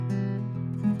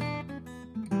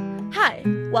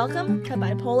Welcome to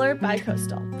Bipolar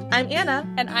Bicoastal. I'm Anna.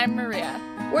 And I'm Maria.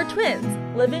 We're twins,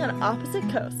 living on opposite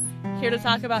coasts. Here to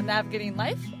talk about navigating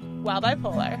life while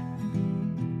bipolar.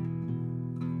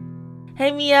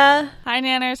 Hey, Mia. Hi,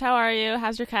 Nanners. How are you?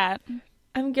 How's your cat?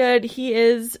 I'm good. He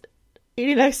is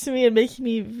eating next to me and making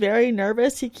me very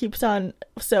nervous. He keeps on,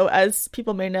 so as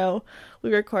people may know,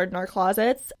 we record in our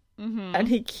closets, and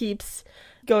he keeps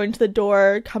going to the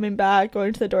door, coming back,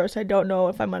 going to the door, so I don't know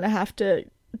if I'm going to have to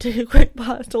take a quick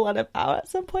pause to let him out at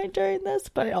some point during this,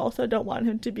 but I also don't want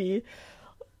him to be,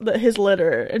 his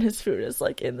litter and his food is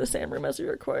like in the same room as we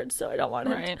record, so I don't want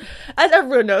him to, as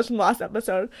everyone knows from the last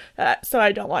episode, so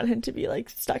I don't want him to be like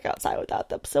stuck outside without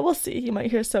them. So we'll see. You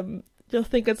might hear you'll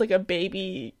think it's like a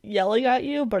baby yelling at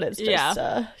you, but it's just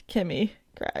Kimmy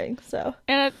crying. So,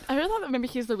 and I really thought that maybe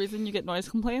he's the reason you get noise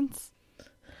complaints.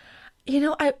 You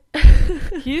know,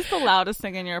 he's the loudest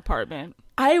thing in your apartment.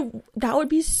 That would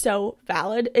be so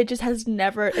valid. It just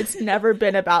it's never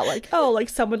been about like, oh, like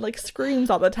someone like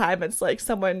screams all the time. It's like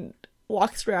someone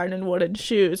walks around in wooden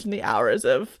shoes in the hours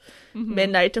of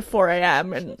midnight to 4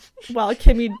 a.m. And while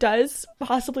Kimmy does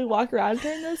possibly walk around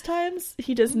during those times,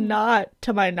 he does not,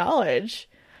 to my knowledge,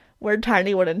 wear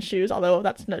tiny wooden shoes, although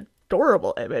that's an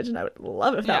adorable image and I would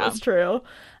love if that was true.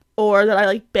 Or that I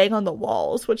like bang on the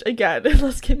walls, which again,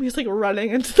 unless Kimmy's like running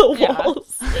into the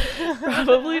walls,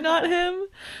 probably not him,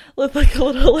 with like a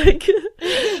little like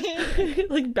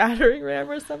like battering ram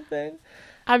or something.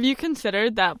 Have you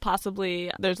considered that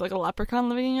possibly there's like a leprechaun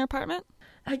living in your apartment?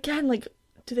 Again, like,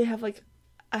 do they have like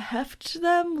a heft to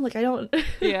them? Like, I don't.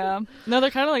 Yeah, no,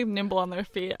 they're kind of like nimble on their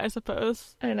feet, I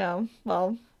suppose. I know.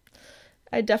 Well,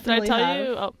 I definitely. Did I tell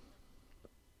you? Oh.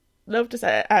 Nope, just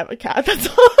I have a cat, that's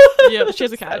all. Yeah, she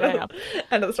has a cat, yeah.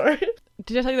 End of the story.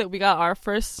 Did I tell you that we got our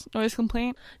first noise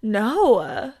complaint?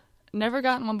 No. Never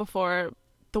gotten one before.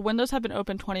 The windows have been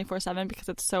open 24/7 because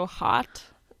it's so hot.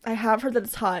 I have heard that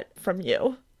it's hot from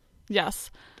you.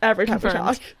 Yes. Every time we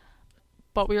talk.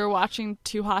 But we were watching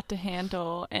Too Hot to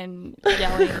Handle and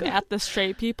yelling at the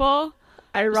straight people.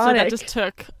 Ironic. So that just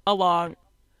took a long...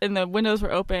 And the windows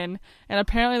were open. And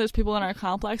apparently there's people in our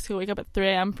complex who wake up at 3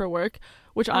 a.m. for work,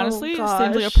 which honestly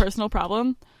seems like a personal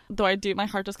problem. Though my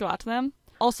heart does go out to them.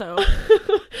 Also,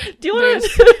 do you want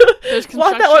to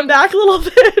walk that one back a little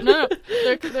bit? No.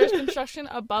 There's construction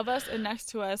above us and next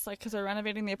to us, like, because they're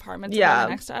renovating the apartments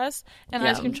next to us. And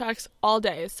ice cream trucks all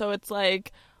day. So it's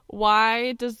like,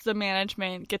 why does the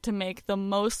management get to make the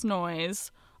most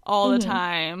noise all the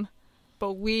time,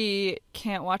 but we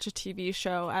can't watch a TV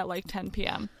show at like 10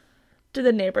 p.m.? Did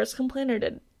the neighbors complain or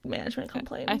did management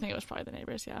complain? I think it was probably the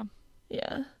neighbors, yeah.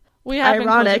 Yeah. We have been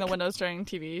closing the windows during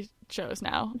TV shows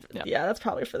now. Yep. Yeah, that's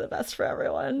probably for the best for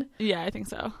everyone. Yeah, I think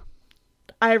so.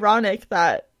 Ironic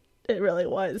that it really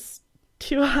was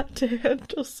too hot to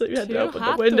handle, so you had to open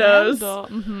the windows.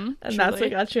 And that's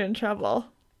what got you in trouble.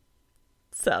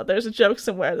 So there's a joke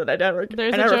somewhere that I never found.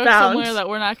 There's a joke somewhere that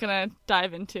we're not going to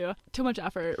dive into. Too much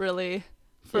effort, really,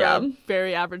 for a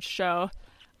very average show.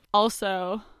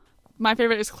 Also, my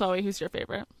favorite is Chloe. Who's your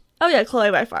favorite? Oh, yeah,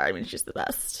 Chloe by far. I mean, she's the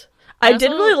best. I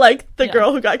did really like the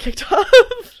girl who got kicked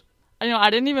off. I know,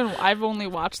 I've only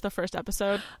watched the first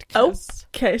episode.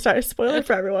 Okay, sorry, spoiler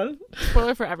for everyone.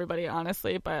 Spoiler for everybody,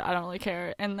 honestly, but I don't really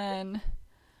care. And then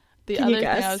the other thing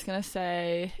I was going to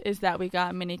say is that we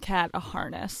got Mini Cat a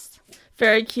harness.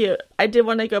 Very cute. I did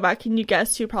want to go back. Can you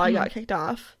guess who probably got kicked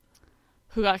off?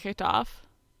 Who got kicked off?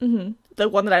 The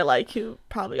one that I like who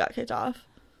probably got kicked off.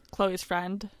 Chloe's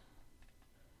friend.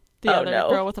 The other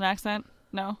girl with an accent?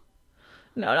 No?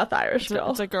 No, not the Irish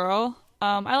girl. It's a girl.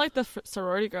 I like the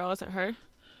sorority girl. Is it her?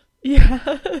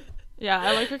 Yeah. Yeah,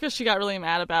 I like her because she got really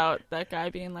mad about that guy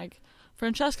being like,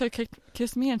 Francesca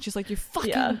kissed me, and she's like, you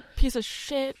fucking piece of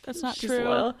shit. That's not true.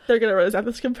 Loyal. They're going to resent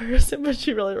this comparison, but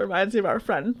she really reminds me of our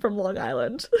friend from Long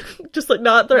Island. Just like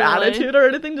not their attitude or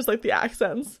anything, just like the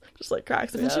accents. Just like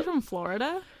cracks me up. Isn't she from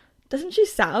Florida? Doesn't she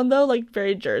sound though like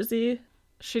very Jersey?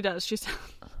 She does. She sounds...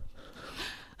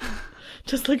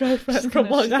 Just like our friend from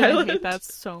Long Island. I hate that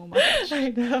so much. I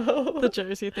know. The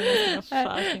Jersey thing is gonna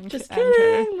fucking just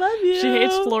kidding. Love you. She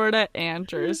hates Florida and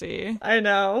Jersey. I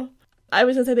know. I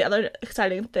was gonna say the other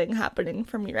exciting thing happening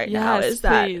for me now is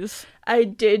that I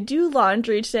did do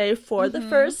laundry today for the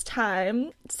first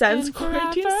time since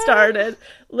quarantine started.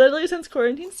 Literally since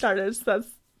quarantine started. So that's,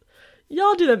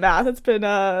 y'all do the math. It's been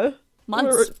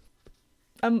months.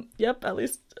 Yep, at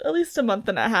least a month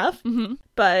and a half.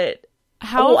 But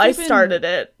how I started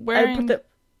it. Wearing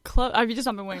clothes? Have you just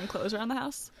not been wearing clothes around the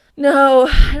house? No,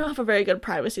 I don't have a very good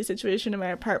privacy situation in my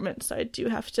apartment, so I do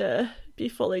have to be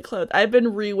fully clothed. I've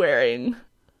been re-wearing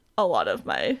a lot of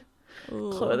my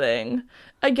clothing.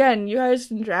 Again, you guys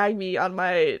can drag me on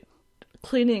my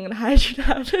cleaning and hygiene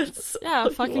habits. Yeah,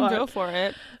 fucking go for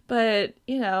it. But,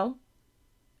 you know,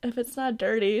 if it's not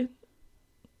dirty,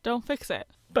 don't fix it.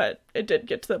 But it did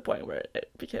get to the point where it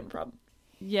became a problem.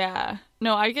 Yeah.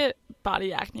 No, I get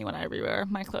body acne when I rewear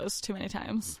my clothes too many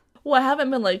times. Well, I haven't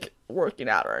been, like, working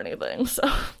out or anything, so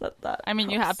that I mean,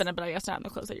 helps. You have been, but I guess not in the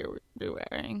clothes that you're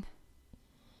rewearing.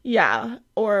 Yeah,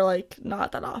 or, like,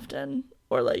 not that often,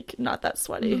 or, like, not that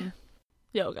sweaty. Mm-hmm.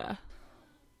 Yoga.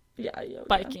 Yeah, yoga.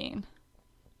 Biking.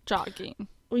 Jogging.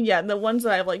 Well, yeah, the ones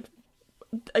that I've, like,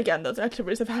 again, those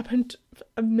activities have happened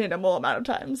a minimal amount of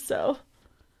times, so.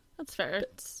 That's fair.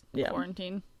 It's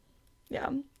quarantine. Yeah.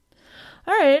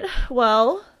 All right,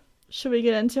 well, should we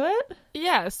get into it?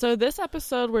 Yeah, so this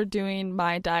episode we're doing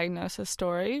my diagnosis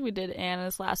story. We did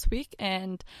Anna's last week,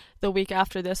 and the week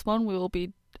after this one we will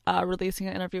be releasing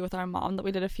an interview with our mom that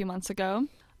we did a few months ago.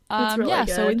 It's really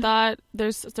good. So we thought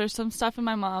there's some stuff in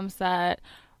my mom's that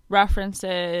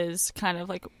references kind of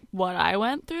like what I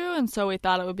went through, and so we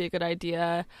thought it would be a good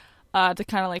idea to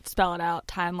kind of like spell it out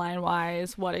timeline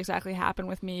wise what exactly happened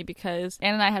with me, because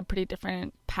Anna and I had pretty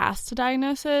different paths to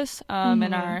diagnosis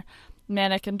in our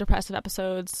manic and depressive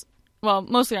episodes. Well,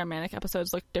 mostly our manic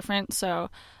episodes look different, so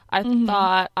I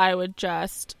thought I would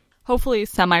just hopefully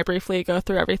semi-briefly go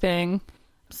through everything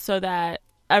so that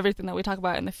everything that we talk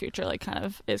about in the future like kind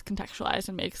of is contextualized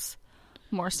and makes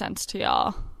more sense to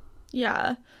y'all.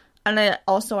 Yeah. And I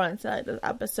also want to say that this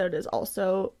episode is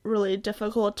also really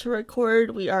difficult to record.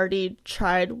 We already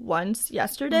tried once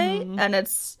yesterday, and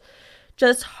it's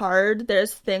just hard.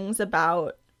 There's things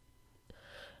about...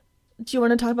 Do you want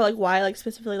to talk about, like, why, like,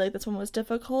 specifically, like, this one was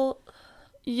difficult?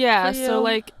 Yeah, so,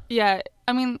 like, yeah,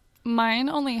 I mean, mine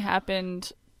only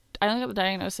happened... I only got the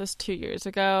diagnosis 2 years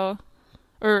ago.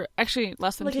 Or, actually,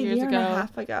 less than 2 years ago. Like a year and a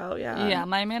half ago, yeah. Yeah,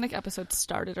 my manic episode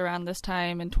started around this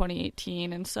time in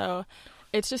 2018, and so...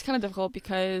 It's just kind of difficult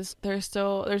because there's a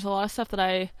lot of stuff that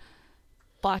I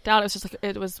blocked out. It's just like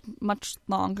it was much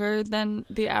longer than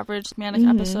the average manic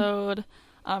episode,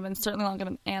 and certainly longer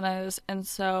than Anna's. And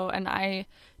I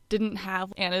didn't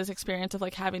have Anna's experience of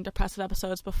like having depressive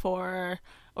episodes before,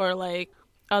 or like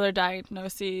other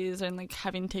diagnoses and like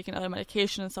having taken other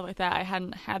medication and stuff like that. I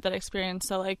hadn't had that experience.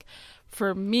 So like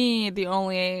for me, the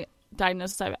only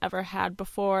diagnosis I've ever had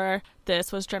before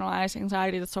this was generalized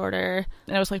anxiety disorder,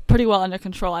 and it was like pretty well under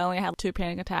control. I only had 2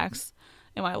 panic attacks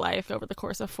in my life over the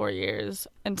course of 4 years,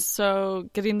 and so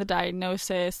getting the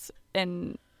diagnosis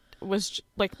and was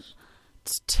like,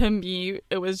 to me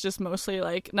it was just mostly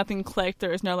like nothing clicked.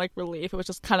 There was no like relief. It was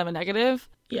just kind of a negative.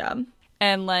 Yeah.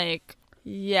 And like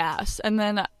yes, and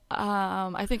then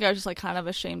I think I was just like kind of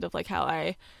ashamed of like how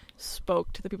I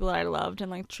spoke to the people that I loved and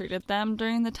like treated them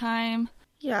during the time.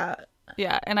 Yeah.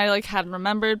 Yeah, and I, like, hadn't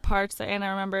remembered parts that Anna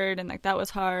remembered, and, like, that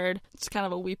was hard. It's kind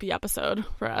of a weepy episode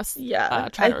for us. Yeah.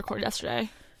 Trying to record yesterday.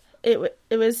 It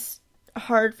was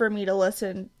hard for me to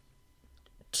listen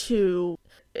to.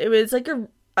 It was, like,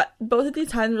 both of these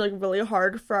times were, like, really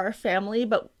hard for our family,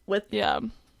 but with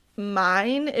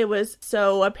mine, it was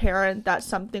so apparent that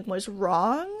something was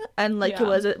wrong, and, like, it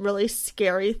was a really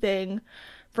scary thing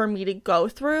for me to go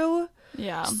through.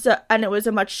 Yeah. So, and it was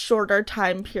a much shorter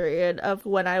time period of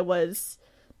when I was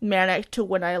manic to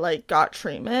when I, like, got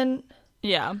treatment.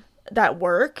 Yeah. That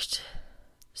worked.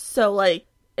 So, like,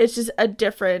 it's just a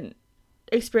different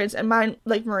experience. And mine,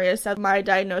 like Maria said, my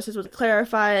diagnosis was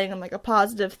clarifying and, like, a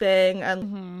positive thing.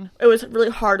 And it was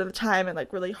really hard at the time and,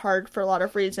 like, really hard for a lot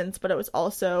of reasons. But it was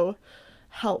also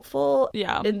helpful.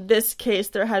 Yeah. In this case,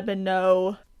 there had been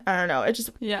no... I don't know. It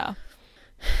just... Yeah.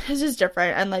 It's just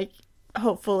different. And, like...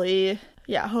 Hopefully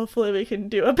we can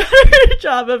do a better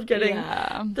job of getting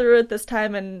through it this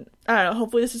time, and I don't know,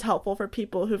 hopefully this is helpful for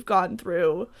people who've gone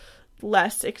through not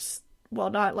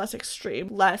less extreme,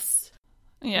 ones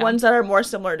that are more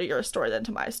similar to your story than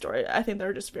to my story. I think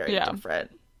they're just very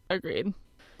different. Agreed.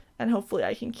 And hopefully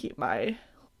I can keep my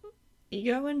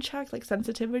ego in check, like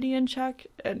sensitivity in check,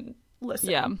 and listen.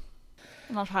 Yeah.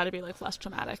 And I'll try to be, like, less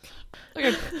traumatic.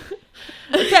 Okay.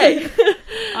 Okay.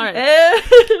 All right.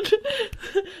 And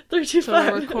 3, 2, 5. So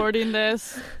we're recording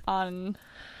this on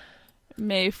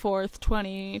May 4th,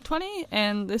 2020,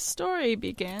 and this story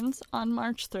begins on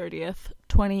March 30th,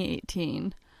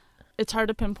 2018. It's hard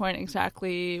to pinpoint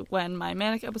exactly when my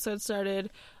manic episode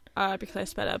started because I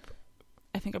sped up,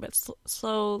 I think, a bit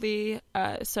slowly.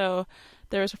 So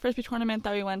there was a Frisbee tournament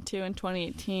that we went to in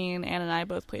 2018. Anne and I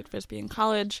both played Frisbee in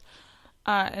college.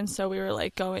 And so we were,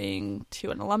 like, going to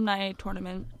an alumni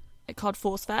tournament called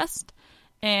Fools Fest,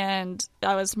 and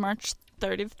that was March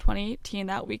 30th, 2018,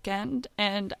 that weekend,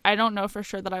 and I don't know for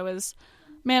sure that I was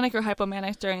manic or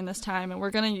hypomanic during this time, and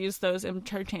we're going to use those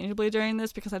interchangeably during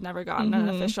this because I've never gotten an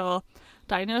official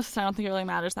diagnosis. I don't think it really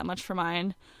matters that much for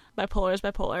mine. Bipolar is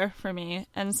bipolar for me.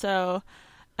 And so,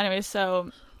 anyway,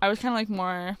 so I was kind of like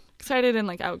more excited and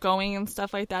like outgoing and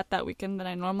stuff like that weekend than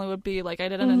I normally would be. Like I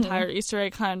did an entire Easter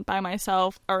egg hunt by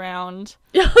myself around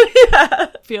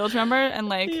fields, remember? And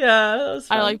like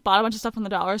I like bought a bunch of stuff from the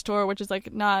dollar store, which is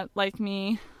like not like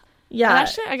me. Yeah. And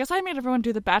actually, I guess I made everyone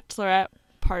do the bachelorette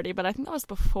party, but I think that was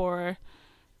before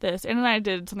this. Anna and I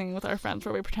did something with our friends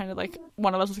where we pretended like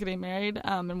one of us was getting married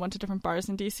and went to different bars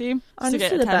in DC to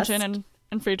get attention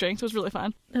and free drinks. It was really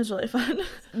fun. It was really fun.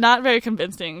 Not very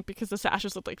convincing because the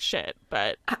sashes looked like shit,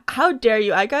 but... How dare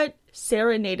you? I got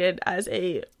serenaded as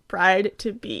a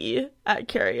bride-to-be at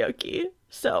karaoke,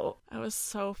 so... That was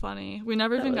so funny. We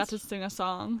never even got to sing a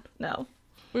song. No.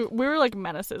 We were like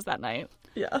menaces that night.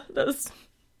 Yeah, that was...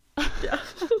 Yeah.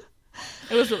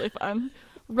 It was really fun.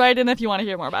 Write in if you want to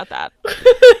hear more about that.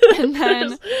 And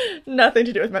then... Nothing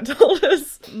to do with mental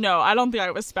illness. No, I don't think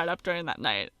I was sped up during that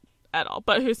night at all,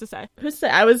 but who's to say? Who's to say?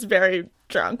 I was very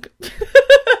drunk.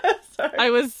 Sorry. I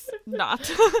was not.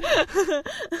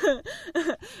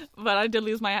 But I did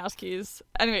lose my house keys.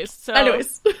 Anyways.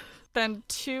 Then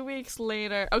 2 weeks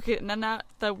later, okay, and then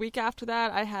the week after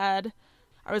that,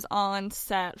 I was on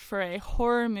set for a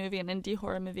horror movie, an indie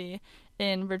horror movie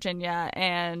in Virginia,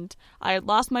 and I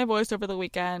lost my voice over the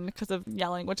weekend because of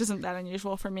yelling, which isn't that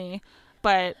unusual for me.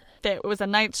 But it was a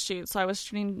night shoot, so I was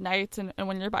shooting nights, and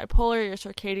when you're bipolar, your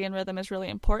circadian rhythm is really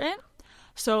important.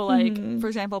 So, like, for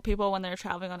example, people, when they're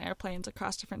traveling on airplanes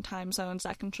across different time zones,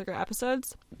 that can trigger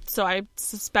episodes. So I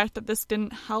suspect that this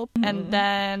didn't help. And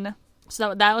then,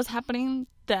 so that was happening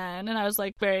then, and I was,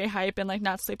 like, very hype and, like,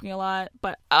 not sleeping a lot.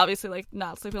 But obviously, like,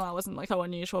 not sleeping a lot wasn't, like, so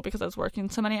unusual because I was working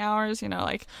so many hours,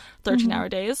 like 13-hour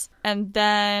days. And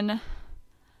then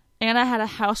Anna had a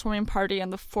housewarming party on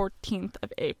the 14th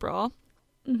of April.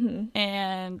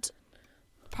 And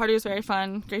the party was very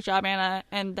fun. Great job, Anna.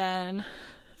 And then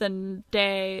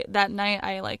that night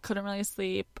I like couldn't really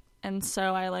sleep, and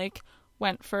so I like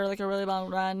went for like a really long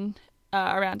run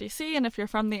around DC. And if you're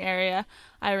from the area,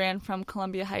 I ran from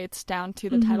Columbia Heights down to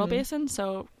the Tidal Basin,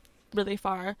 so really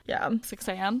far. 6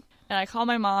 a.m. And I called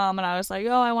my mom and I was like,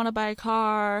 I want to buy a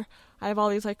car. I have all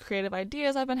these like creative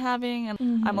ideas I've been having, and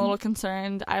I'm a little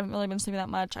concerned. I haven't really been sleeping that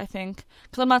much, I think,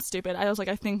 because I'm not stupid. I was like,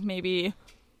 I think maybe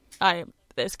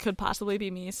this could possibly be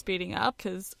me speeding up,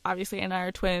 because obviously Anna and I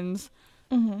are twins.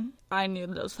 I knew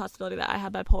that there was a possibility that I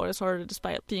had bipolar disorder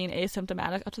despite being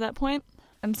asymptomatic up to that point.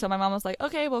 And so my mom was like,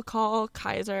 okay, we'll call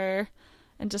Kaiser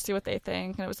and just see what they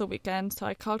think. And it was the weekend, so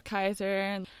I called Kaiser,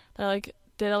 and they like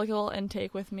did like a little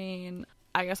intake with me, and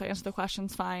I guess I answered the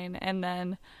questions fine. And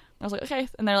then I was like, okay.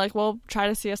 And they're like, well, try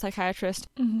to see a psychiatrist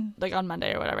like on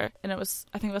Monday or whatever. And I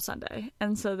think it was Sunday.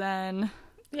 And so then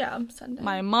Sunday.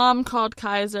 My mom called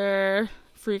Kaiser,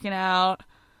 freaking out.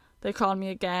 They called me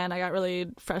again. I got really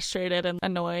frustrated and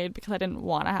annoyed because I didn't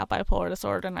want to have bipolar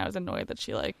disorder, and I was annoyed that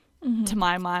she, like, to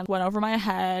my mind, went over my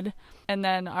head. And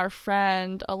then our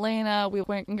friend Elena, we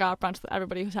went and got brunch with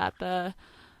everybody who's at the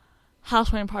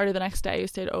housewarming party the next day who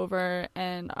stayed over,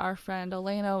 and our friend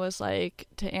Elena was like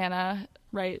to Anna,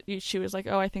 right? She was like,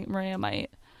 I think Maria might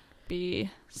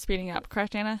be speeding up.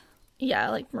 Correct, Anna?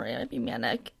 Yeah, like Maria might be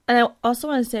manic. And I also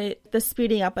want to say the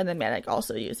speeding up and the manic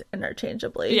also use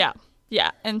interchangeably.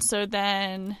 Yeah, and so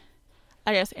then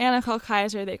I guess Anna called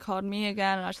Kaiser, they called me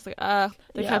again, and I was just like,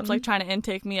 they kept like trying to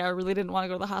intake me. I really didn't want to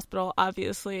go to the hospital,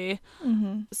 obviously.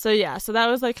 So that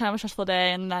was like kind of a stressful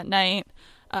day, and that night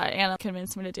Anna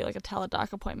convinced me to do like a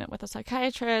teledoc appointment with a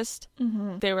psychiatrist.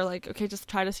 They were like, okay, just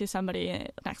try to see somebody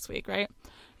next week, right?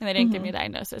 And they didn't give me a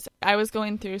diagnosis. I was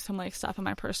going through some like stuff in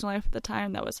my personal life at the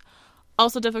time that was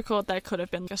also difficult, that could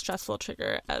have been like a stressful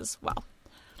trigger as well.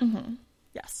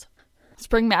 Yes.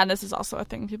 Spring madness is also a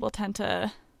thing. People tend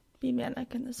to be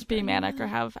manic in the spring. Be manic or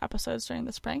have episodes during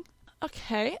the spring.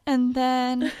 Okay, and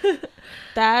then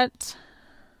that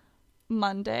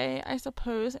Monday, I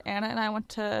suppose, Anna and I went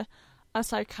to a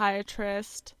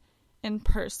psychiatrist in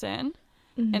person,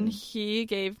 and he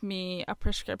gave me a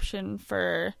prescription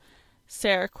for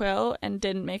Seroquel and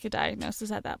didn't make a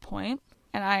diagnosis at that point.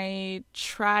 And I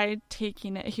tried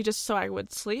taking it, just so I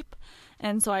would sleep.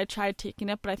 And so I tried taking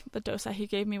it, but I think the dose that he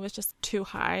gave me was just too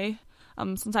high.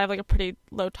 Since I have like a pretty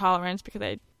low tolerance because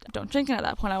I don't drink, and at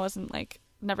that point I wasn't like,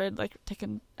 never like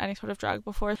taken any sort of drug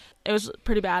before. It was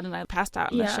pretty bad, and I passed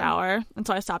out in the shower, and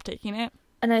so I stopped taking it.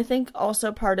 And I think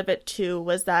also part of it too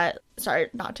was that, sorry,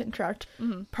 not to interrupt,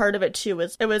 part of it too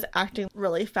was it was acting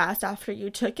really fast after you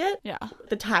took it. Yeah.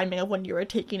 The timing of when you were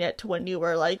taking it to when you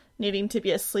were like needing to be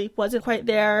asleep wasn't quite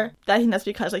there. I think that's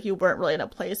because like you weren't really in a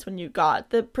place when you got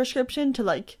the prescription to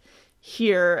like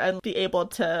hear and be able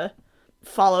to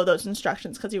follow those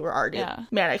instructions because you were already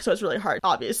manic, so it's really hard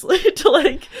obviously to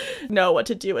like know what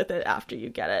to do with it after you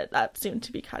get it. That seemed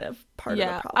to be kind of part of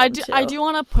the problem too. I do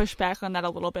want to push back on that a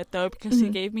little bit though, because he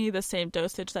gave me the same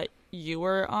dosage that you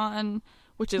were on,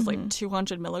 which is like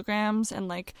 200 milligrams, and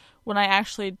like when I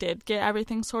actually did get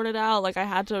everything sorted out, like I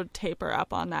had to taper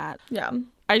up on that.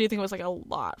 I do think it was like a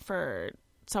lot for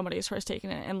somebody who's first taking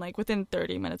it, and like within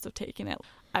 30 minutes of taking it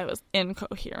I was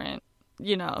incoherent,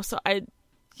 you know. So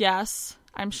yes,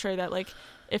 I'm sure that, like,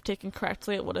 if taken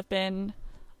correctly, it would have been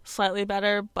slightly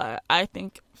better, but I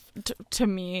think, to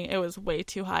me, it was way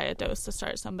too high a dose to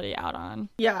start somebody out on.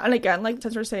 Yeah, and again, like,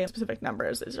 since we're saying specific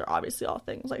numbers, these are obviously all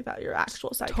things like that your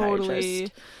actual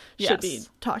psychiatrist should be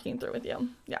talking through with you.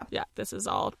 Yeah, this is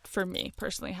all, for me,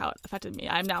 personally, how it affected me.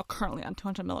 I'm now currently on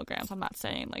 200 milligrams. I'm not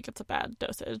saying, like, it's a bad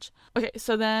dosage. Okay,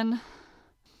 so then...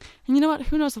 And you know what?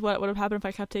 Who knows what would have happened if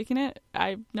I kept taking it?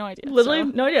 I have no idea. Literally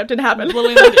no idea. It didn't happen.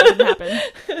 Literally no idea. It didn't happen.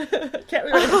 Can't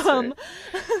remember.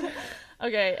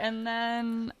 Okay, and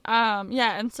then,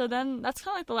 and so then that's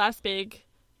kind of like the last big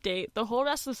date. The whole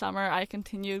rest of the summer, I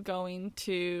continued going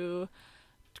to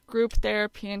group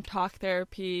therapy and talk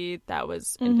therapy that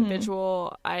was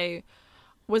individual. I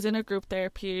was in a group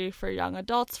therapy for young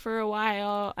adults for a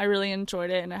while. I really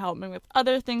enjoyed it, and it helped me with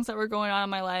other things that were going on in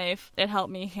my life. It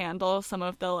helped me handle some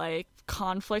of the like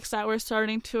conflicts that were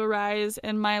starting to arise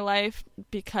in my life,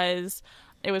 because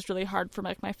it was really hard for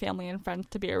like my family and friends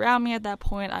to be around me at that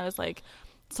point. I was like,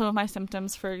 some of my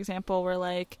symptoms, for example, were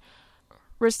like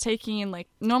risk taking. Like,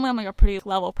 normally I'm like a pretty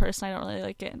level person. I don't really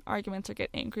like get in arguments or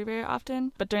get angry very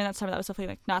often, but during that summer that was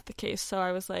definitely like not the case. So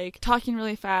I was like talking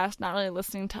really fast, not really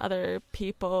listening to other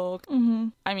people.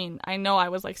 I mean, I know I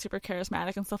was like super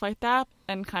charismatic and stuff like that,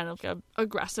 and kind of like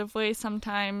aggressive way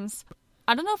sometimes.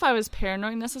 I don't know if I was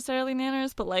paranoid necessarily,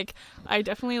 Nanners, but like I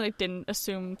definitely like didn't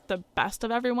assume the best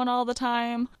of everyone all the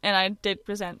time, and I did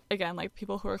present, again, like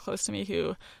people who were close to me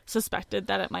who suspected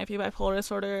that it might be bipolar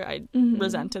disorder. I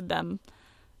resented them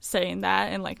saying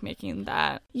that and like making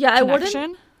that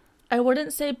connection. I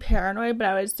wouldn't say paranoid, but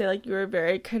I would say like you were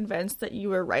very convinced that you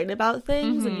were right about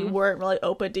things, and you weren't really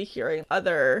open to hearing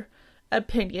other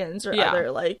opinions or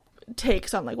other like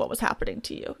takes on like what was happening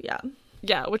to you.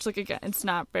 Yeah, which like again, it's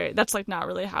not very, that's like not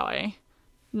really how I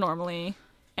normally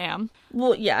am.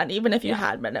 Well, yeah, and even if you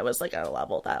had been, it was like at a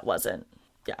level that wasn't,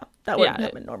 that wouldn't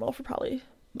have been normal for probably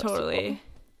totally.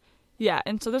 Yeah,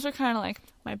 and so those are kind of like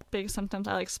my big symptoms.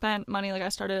 I like spent money, like I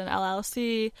started an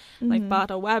LLC, like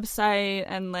bought a website,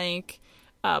 and like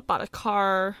bought a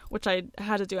car, which I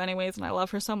had to do anyways, and I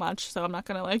love her so much, so I'm not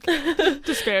gonna like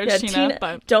disparage Tina,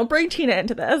 but don't bring Tina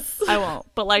into this. I won't.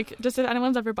 But like, just if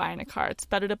anyone's ever buying a car, it's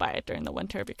better to buy it during the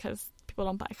winter, because people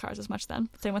don't buy cars as much then.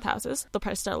 Same with houses, the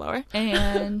prices are lower.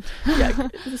 And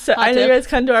so I know you guys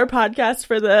come to our podcast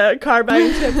for the car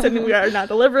buying tips, and we are not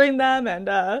delivering them. And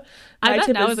I bet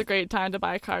now is a great time to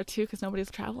buy a car too, because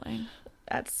nobody's traveling.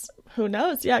 That's, who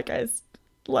knows? Yeah, guys,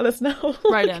 let us know.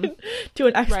 Right in. Do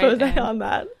an expose on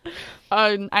that.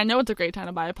 I know it's a great time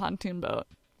to buy a pontoon boat.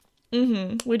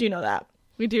 We do know that.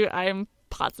 We do. I am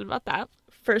positive about that.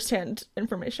 First-hand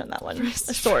information on that one. A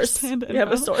source. We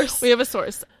have a source. We have a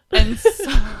source. And so,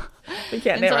 we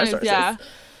can't name our sources. Yeah.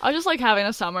 I was just like having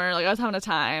a summer. Like I was having a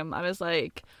time. I was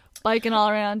like biking all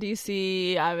around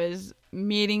DC. I was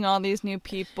meeting all these new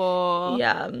people.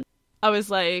 Yeah. I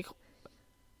was like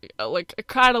I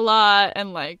cried a lot,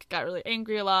 and like got really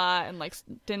angry a lot, and like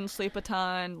didn't sleep a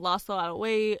ton, lost a lot of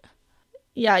weight.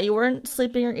 Yeah, you weren't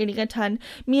sleeping or eating a ton.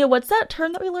 Mia, what's that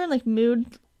term that we learned? Like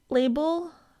mood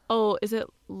label? Oh, is it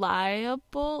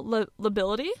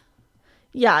lability?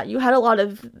 Yeah, you had a lot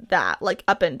of that, like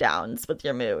up and downs with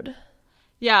your mood.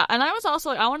 Yeah, and I was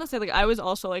also, like, I want to say, like, I was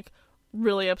also, like,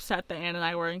 really upset that Anne and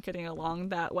I weren't getting along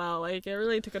that well. Like, it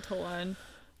really took a toll on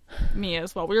me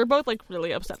as well. We were both, like,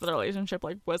 really upset that our relationship,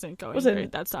 like, wasn't going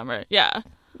great that summer. Yeah.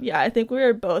 Yeah, I think we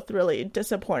were both really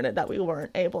disappointed that we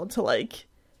weren't able to, like,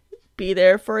 be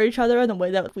there for each other in the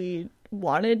way that we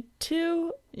wanted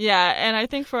to. Yeah, and I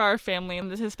think for our family, and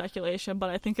this is speculation, but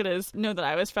I think it is, know that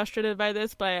I was frustrated by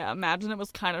this, but I imagine it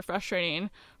was kind of frustrating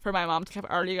for my mom to have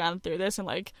already gone through this, and,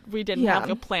 like, we didn't have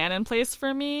like, a plan in place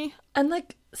for me. And,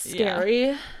 like,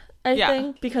 scary, I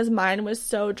think, because mine was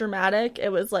so dramatic.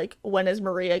 It was, like, when is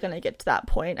Maria gonna get to that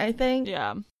point, I think?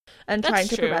 Yeah. and trying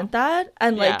to prevent that.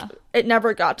 And like it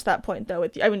never got to that point though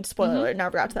with you. I mean, spoiler alert, it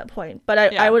never got to that point. But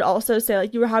I would also say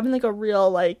like you were having like a real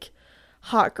like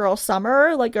hot girl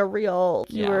summer, like a real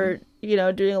you were, you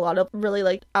know, doing a lot of really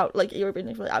like out, like you were being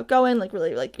like, really outgoing, like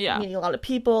really like meeting a lot of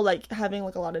people, like having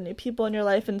like a lot of new people in your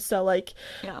life. And so like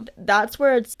that's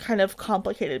where it's kind of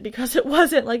complicated, because it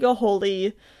wasn't like a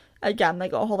wholly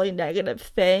negative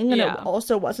thing, and it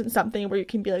also wasn't something where you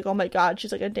can be like, oh my god,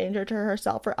 she's like a danger to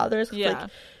herself or others.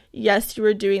 Like, yes, you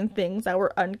were doing things that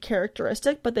were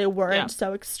uncharacteristic, but they weren't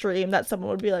so extreme that someone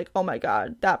would be like, oh my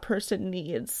god, that person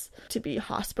needs to be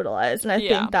hospitalized. And I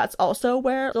think that's also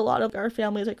where a lot of our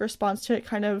families like response to it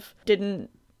kind of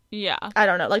didn't I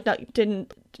don't know, like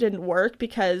didn't work,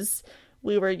 because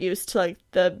we were used to like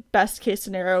the best case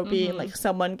scenario being like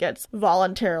someone gets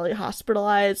voluntarily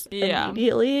hospitalized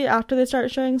immediately after they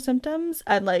start showing symptoms,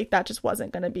 and like that just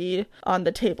wasn't going to be on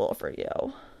the table for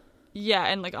you. Yeah,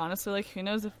 and like honestly, like who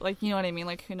knows if, like, you know what I mean,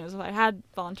 like who knows if I had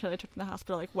voluntarily took to the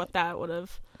hospital, like what that would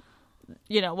have,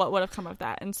 you know, what would have come of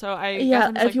that. And so I guess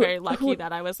I'm just, like very lucky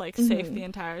that I was like safe the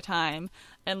entire time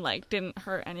and like didn't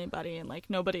hurt anybody, and like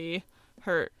nobody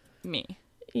hurt me.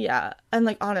 Yeah, and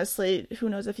like honestly, who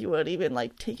knows if you would even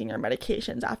like taking your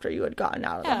medications after you had gotten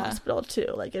out of the hospital too.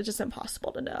 Like it's just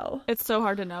impossible to know. It's so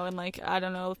hard to know, and like I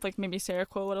don't know if like maybe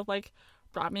Seroquel would have like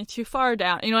brought me too far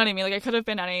down. You know what I mean? Like it could have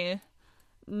been any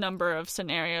number of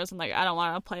scenarios, and like I don't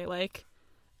want to play like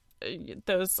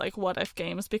those like what if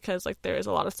games, because like there's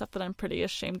a lot of stuff that I'm pretty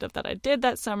ashamed of that I did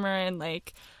that summer, and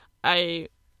like I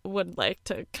would like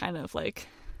to kind of like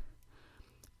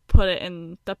put it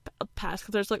in the past,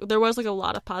 because there was like a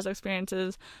lot of positive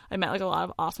experiences. I met like a lot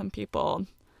of awesome people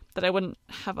that I wouldn't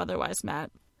have otherwise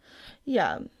met.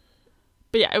 Yeah,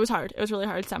 but yeah, it was hard. It was really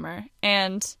hard summer.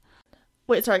 And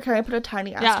wait, sorry, can I put a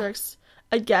tiny asterisk?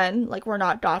 Again, like we're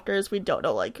not doctors, we don't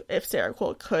know like if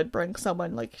Seroquel could bring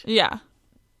someone like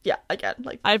again,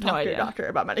 like I have no idea. Your doctor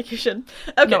about medication.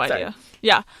 Okay, no idea.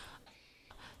 Yeah.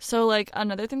 So, like,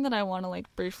 another thing that I want to,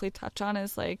 like, briefly touch on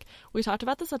is, like, we talked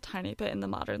about this a tiny bit in the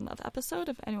Modern Love episode.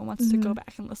 If anyone wants to go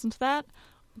back and listen to that,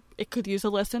 it could use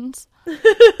a listens.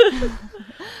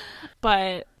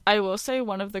 But I will say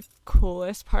one of the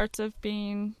coolest parts of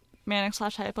being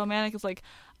manic/hypomanic is, like,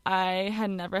 I had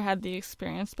never had the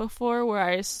experience before where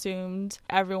I assumed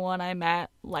everyone I met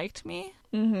liked me.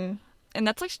 Mm-hmm. And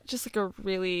that's, like, just, like, a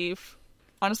really,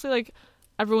 honestly, like,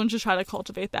 everyone should try to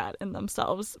cultivate that in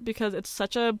themselves, because it's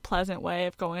such a pleasant way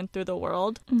of going through the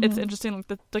world. Mm-hmm. It's interesting, like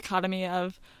the dichotomy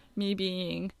of me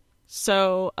being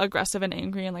so aggressive and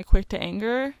angry and like quick to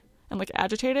anger and like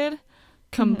agitated,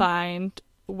 combined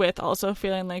with also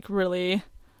feeling like really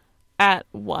at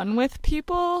one with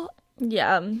people.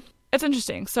 Yeah, it's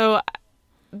interesting. So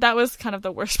that was kind of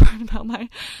the worst part about my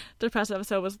depressive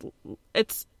episode. Was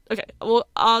it's okay. Well,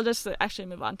 I'll just actually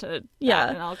move on to that,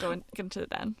 and I'll go and get into it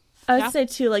then. I would say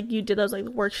too, like you did those like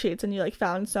worksheets and you like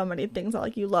found so many things that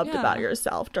like you loved about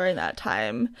yourself during that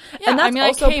time. Yeah, and that's I mean,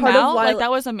 also I came part out of why, like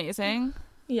that was amazing.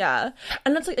 Yeah,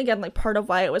 and that's like again like part of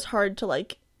why it was hard to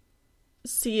like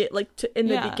see it like in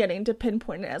the beginning to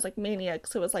pinpoint it as like mania.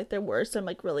 So it was like there were some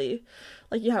like really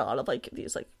like you had a lot of like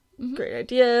these like great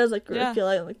ideas, like you were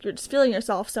feeling like you're just feeling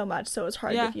yourself so much. So it's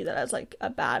hard to view that as like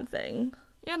a bad thing.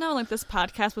 Yeah, no, like this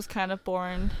podcast was kind of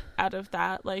born out of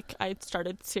that. Like I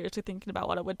started seriously thinking about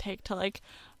what it would take to like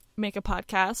make a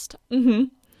podcast. Mm-hmm.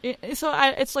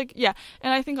 It's like, yeah.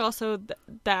 And I think also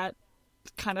that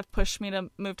kind of pushed me to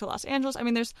move to Los Angeles. I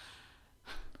mean, there's,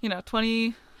 you know,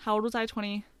 how old was I?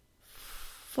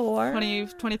 24?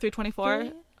 23, 24?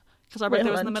 Because our birthday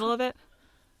was in the middle of it.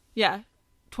 Yeah,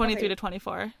 23 to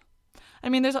 24. I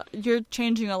mean, you're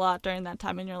changing a lot during that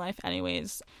time in your life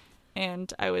anyways.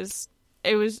 And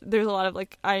there's a lot of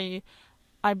like I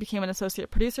became an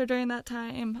associate producer during that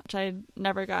time, which I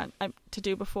never got to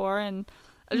do before, and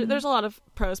there's a lot of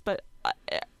pros, but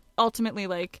ultimately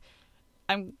like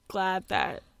I'm glad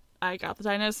that I got the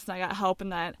diagnosis and I got help,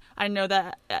 and that I know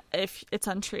that if it's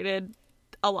untreated,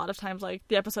 a lot of times like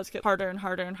the episodes get harder and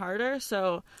harder and harder.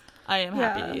 So I am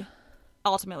happy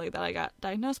ultimately that I got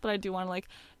diagnosed, but I do want to like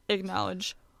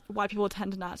acknowledge why people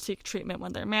tend to not seek treatment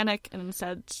when they're manic and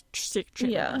instead seek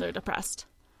treatment when they're depressed.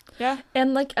 Yeah.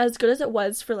 And like as good as it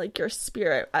was for like your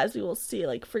spirit, as we will see,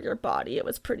 like for your body, it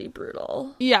was pretty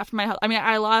brutal. Yeah, for my health. I mean,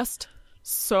 I lost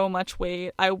so much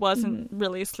weight. I wasn't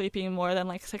really sleeping more than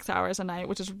like 6 hours a night,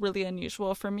 which is really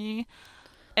unusual for me.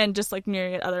 And just like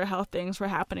myriad other health things were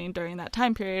happening during that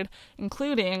time period,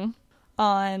 including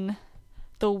on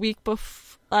the week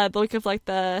of like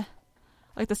the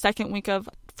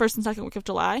first and second week of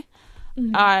July,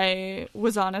 I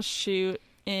was on a shoot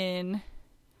in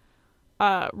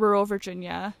rural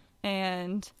Virginia,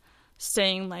 and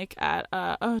staying like at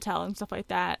a hotel and stuff like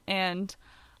that, and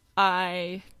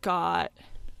I got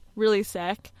really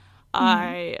sick.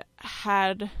 I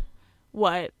had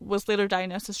what was later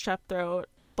diagnosed as strep throat,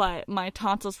 but my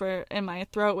tonsils were in my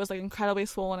throat was like incredibly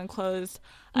swollen and closed.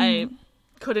 I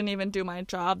couldn't even do my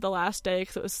job the last day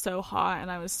because it was so hot and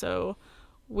I was so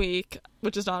weak,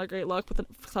 which is not a great look with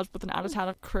an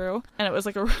out-of-town crew, and it was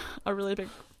like a really big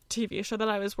TV show that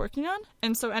I was working on.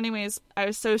 And so anyways, I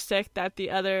was so sick that the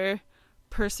other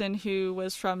person who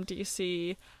was from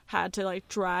DC had to like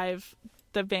drive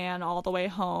the van all the way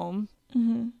home.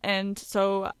 And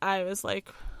so I was like,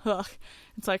 ugh.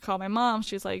 And so I called my mom.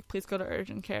 She's like, please go to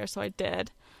urgent care. So I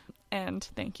did, and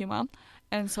thank you, Mom.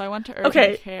 And so I went to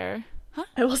urgent care. Huh?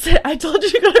 I will say, I told you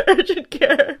to go to urgent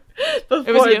care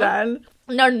before then.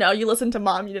 No, you listened to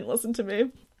Mom. You didn't listen to me.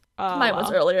 Mine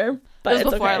was earlier, but it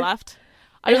was before I left.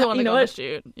 I didn't want to go on the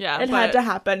shoot. Yeah, it had to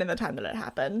happen in the time that it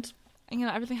happened. And, you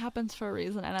know, everything happens for a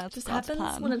reason, and it just happens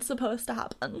plan. When it's supposed to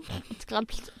happen. It's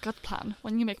God's plan.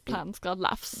 When you make plans, God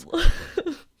laughs.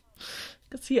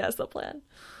 Because he has the plan.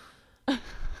 Okay.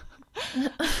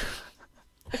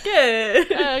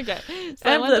 So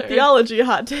and the theology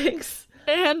hot takes.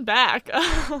 And back.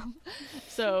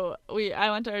 So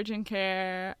I went to urgent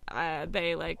care.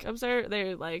 They like observed.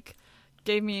 They like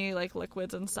gave me like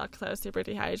liquids and stuff because I was super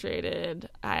dehydrated.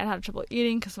 I had trouble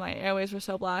eating because my airways were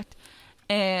so blocked.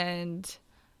 And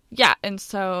yeah, and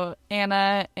so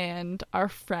Anna and our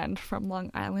friend from Long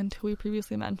Island, who we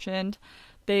previously mentioned,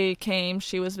 they came.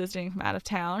 She was visiting from out of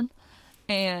town,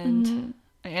 and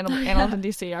Anna lives in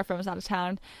DC. Our friend was out of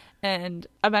town, and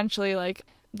eventually, like,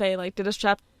 they like did a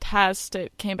strep test.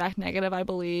 It came back negative, I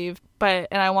believe. And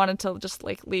I wanted to just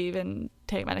like leave and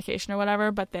take medication or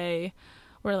whatever, but they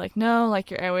were like, no,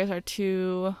 like your airways are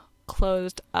too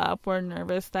closed up. We're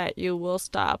nervous that you will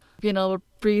stop being able to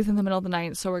breathe in the middle of the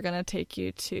night, so we're gonna take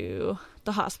you to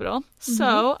the hospital.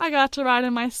 So I got to ride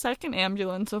in my second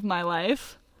ambulance of my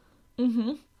life,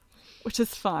 which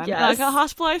is fun. Yes. And I got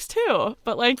hospitalized too,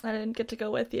 but like I didn't get to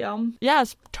go with you. Yeah,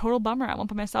 it's a total bummer. I went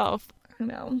by myself. I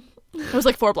know. It was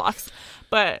like 4 blocks,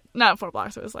 but not 4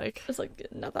 blocks. It was like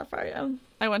not that far. Yeah.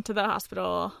 I went to the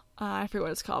hospital. I forget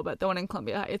what it's called, but the one in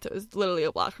Columbia Heights. It was literally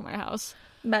a block from my house.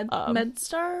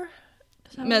 MedStar?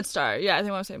 MedStar. Yeah, I think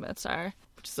I want to say MedStar.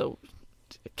 Which is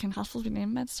can hospitals be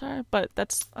named MedStar? But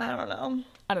that's I don't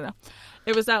know.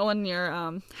 It was that one near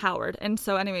Howard. And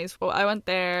so anyways, I went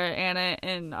there. Anna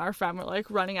and our friend were like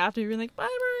running after me, being like, bye,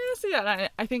 Marissa. And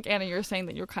I think, Anna, you were saying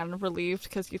that you were kind of relieved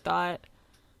because you thought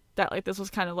that like this was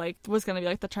kind of like was going to be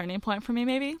like the turning point for me,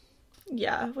 maybe.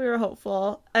 Yeah, we were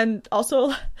hopeful. And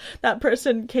also that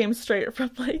person came straight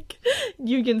from like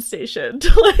Union Station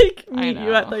to like meet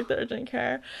you at like the urgent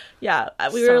care. Yeah,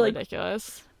 we were like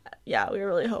ridiculous. Yeah, we were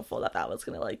really hopeful that was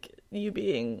gonna like you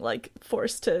being like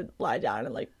forced to lie down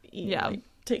and like eat and, like,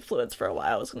 take fluids for a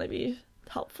while was gonna be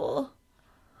helpful.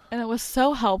 And it was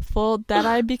so helpful that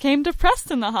I became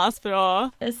depressed in the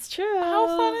hospital. It's true. How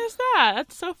fun is that?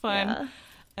 That's so fun. Yeah.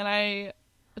 And I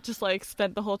just like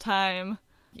spent the whole time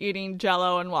eating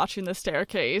Jell-O and watching The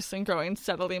Staircase and growing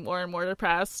steadily more and more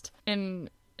depressed. And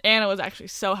Anna was actually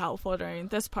so helpful during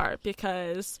this part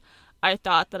because I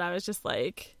thought that I was just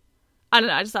like, I don't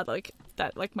know, I just thought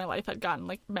that my life had gotten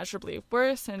like measurably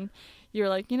worse. And you were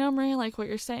like, you know, Maria, like what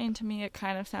you're saying to me, it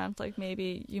kind of sounds like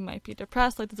maybe you might be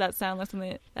depressed. Like, does that sound like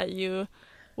something that you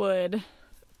would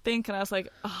think? And I was like,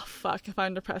 oh fuck, if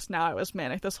I'm depressed now, I was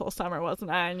manic this whole summer,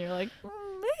 wasn't I? And you're like,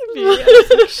 maybe. I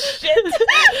was like, shit.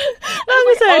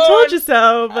 I told you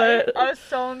so, but I was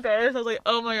so embarrassed. I was like,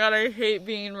 oh my god, I hate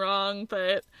being wrong,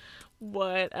 but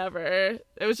whatever.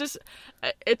 It was just,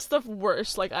 it's the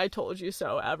worst, like, I told you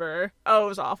so ever. Oh, it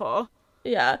was awful.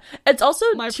 Yeah. It's also,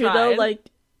 my too, pride. though, like,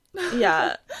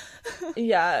 yeah.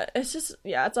 Yeah, it's just,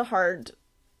 yeah,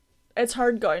 it's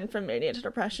hard going from mania to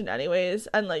depression anyways,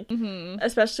 and, like,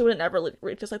 especially when it never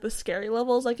reaches, like, the scary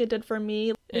levels like it did for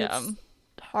me. It's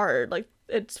hard. Like,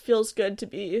 it feels good to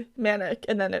be manic,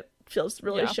 and then it feels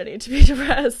really shitty to be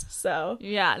depressed, so.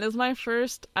 Yeah, and it was my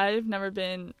first, I've never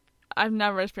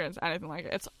experienced anything like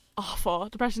it. It's awful.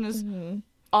 Depression is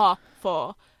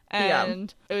awful.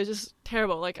 And it was just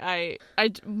terrible. Like, I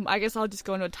guess I'll just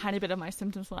go into a tiny bit of my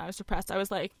symptoms when I was depressed. I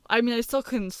was like, I mean, I still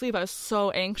couldn't sleep. I was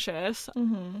so anxious.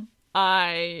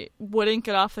 I wouldn't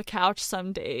get off the couch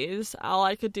some days. All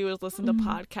I could do was listen to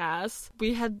podcasts.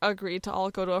 We had agreed to all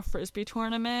go to a Frisbee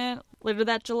tournament later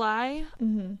that July.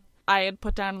 I had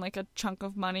put down like a chunk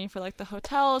of money for like the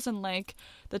hotels and like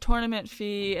the tournament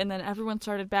fee, and then everyone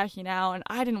started backing out and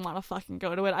I didn't want to fucking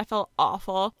go to it. I felt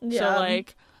awful. So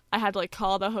like I had to like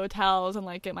call the hotels and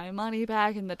like get my money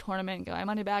back, and the tournament and get my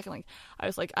money back, and like I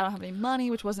was like, I don't have any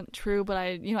money, which wasn't true, but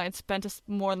I'd spent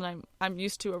more than I'm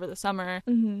used to over the summer.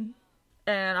 Mm-hmm.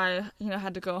 And I,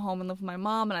 had to go home and live with my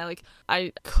mom, and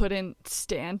I couldn't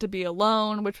stand to be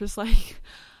alone, which was like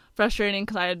frustrating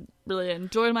because I had really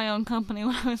enjoyed my own company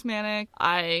when I was manic.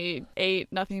 I ate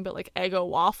nothing but like Eggo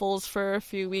waffles for a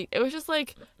few weeks. It was just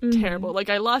like terrible. Like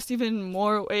I lost even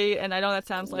more weight, and I know that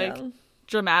sounds like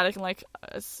dramatic and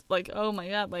like oh my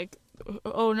god, like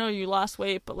oh no, you lost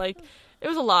weight, but like it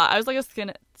was a lot. I was like as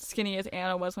skinny as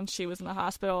Anna was when she was in the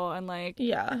hospital, and like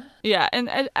yeah.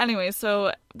 And anyway,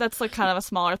 so that's like kind of a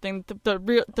smaller thing. The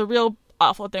real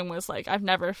awful thing was like I've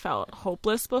never felt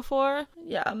hopeless before.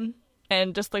 Yeah.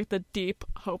 And just like the deep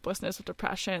hopelessness of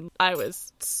depression, I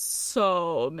was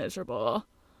so miserable.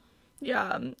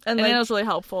 Yeah, and Anna was really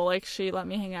helpful. Like she let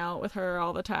me hang out with her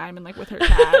all the time, and like with her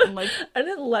cat, and like I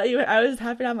didn't let you. I was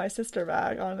happy to have my sister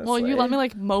back. Honestly, well, you let me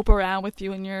like mope around with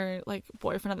you and your like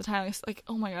boyfriend at the time. Like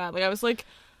oh my god, like I was like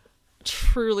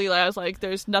truly, like I was like,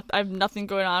 I have nothing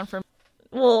going on for.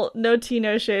 Well, no tea,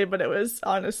 no shade, but it was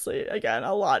honestly again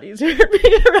a lot easier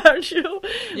being around you.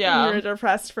 Yeah, you were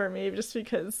depressed for me just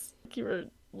because you were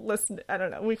listening. I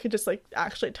don't know. We could just like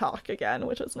actually talk again,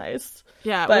 which was nice.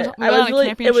 Yeah, but we went on a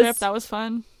camping trip. That was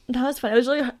fun. That was fun.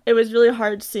 It was really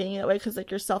hard seeing it that way because like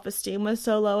your self-esteem was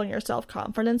so low and your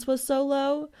self-confidence was so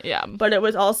low. Yeah. But it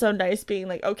was also nice being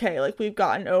like, okay, like we've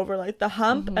gotten over like the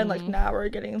hump and like now we're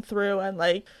getting through, and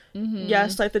like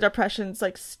yes, like the depression's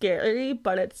like scary,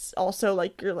 but it's also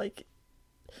like you're like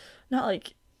not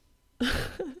like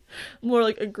more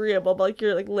like agreeable, but like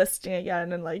you're like listing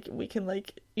again, and like we can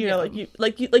like you know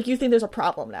like you think there's a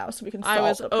problem now, so we can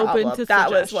solve the problem. Open to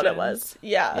that was what it was.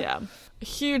 Yeah. A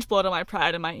huge blow to my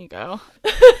pride and my ego.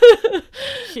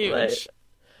 Huge.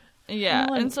 But,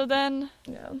 and so then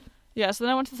so then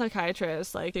I went to the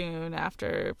psychiatrist like soon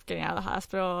after getting out of the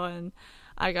hospital, and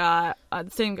I got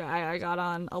the same guy. I got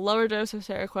on a lower dose of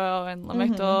Seroquel and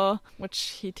Lamictal, which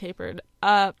he tapered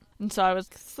up. And so I was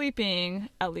sleeping,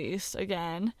 at least,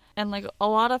 again. And, like, a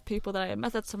lot of people that I had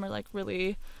met that summer, like,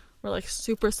 really were, like,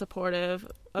 super supportive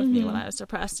of me when I was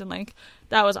depressed. And, like,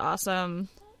 that was awesome.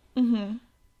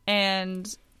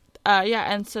 And,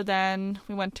 and so then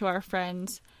we went to our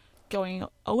friend's going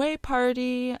away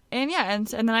party. And,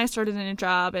 and then I started a new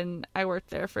job, and I worked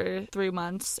there for 3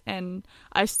 months. And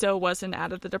I still wasn't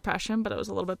out of the depression, but it was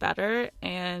a little bit better.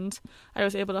 And I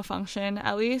was able to function,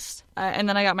 at least. And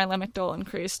then I got my Lamictal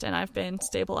increased, and I've been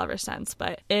stable ever since.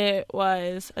 But it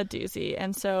was a doozy.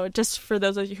 And so just for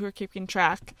those of you who are keeping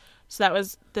track, so that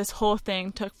was, this whole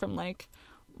thing took from, like,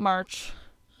 March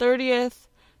 30th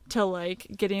to, like,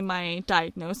 getting my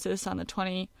diagnosis on the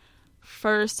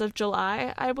 21st of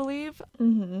July, I believe.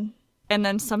 And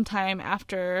then sometime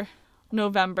after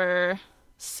November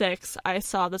 6th, I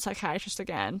saw the psychiatrist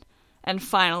again and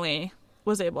finally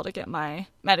was able to get my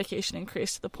medication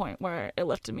increased to the point where it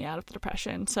lifted me out of the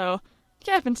depression. So,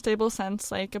 yeah, I've been stable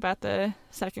since, like, about the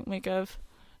second week of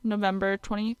November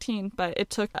 2018. But it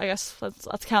took, I guess,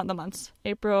 let's count the months.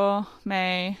 April,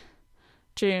 May,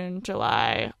 June,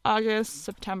 July, August,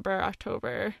 September,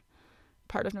 October,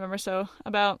 part of November, so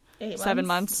about 7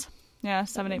 months. Yeah,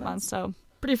 7-8 months. So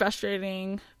pretty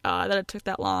frustrating that it took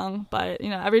that long, but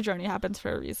every journey happens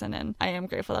for a reason, and I am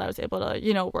grateful that I was able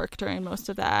to work during most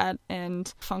of that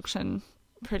and function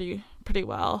pretty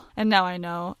well. And now I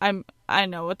know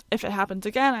if it happens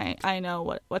again, I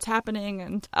know what's happening,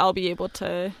 and I'll be able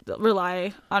to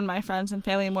rely on my friends and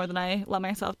family more than I let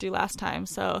myself do last time.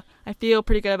 So I feel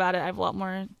pretty good about it. I have a lot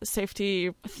more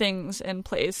safety things in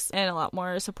place and a lot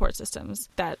more support systems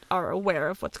that are aware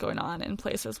of what's going on in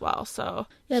place as well. So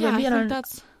maybe I think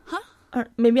that's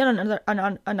maybe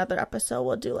on another episode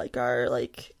we'll do like our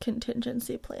like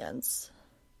contingency plans.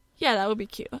 Yeah, that would be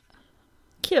cute.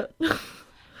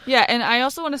 Yeah, and I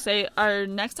also want to say our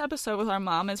next episode with our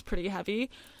mom is pretty heavy,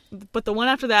 but the one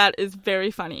after that is very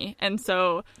funny. And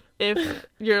so if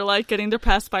you're like getting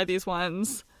depressed by these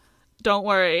ones, don't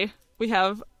worry. We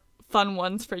have fun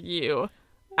ones for you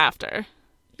after.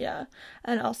 Yeah.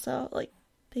 And also, like,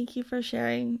 thank you for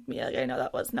sharing me. Like, I know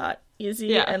that was not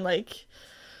easy. And like,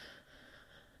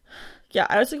 yeah,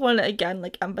 I just like want to again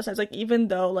like emphasize, like, even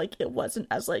though like it wasn't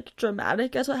as like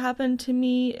dramatic as what happened to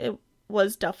me, it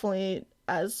was definitely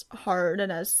as hard and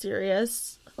as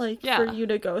serious for you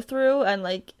to go through, and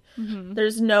like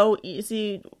there's no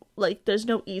easy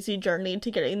journey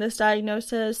to getting this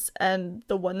diagnosis, and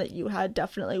the one that you had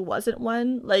definitely wasn't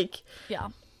one. Like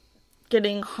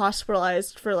getting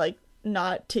hospitalized for like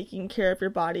not taking care of your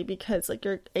body because like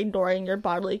you're ignoring your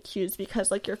bodily cues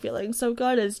because like you're feeling so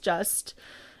good is just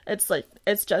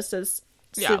it's just as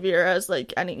severe as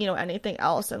like anything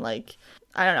else, and like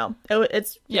I don't know,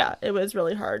 it was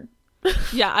really hard.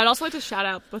 Yeah, I'd also like to shout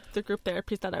out with the group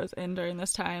therapies that I was in during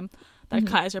this time that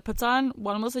Kaiser puts on.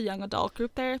 One was a young adult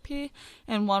group therapy,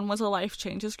 and one was a Life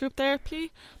Changes group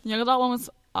therapy. The young adult one was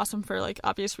awesome for like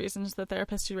obvious reasons. The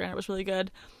therapist who ran it was really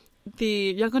good.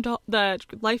 The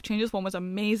Life Changes one was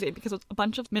amazing because it was a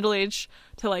bunch of middle-aged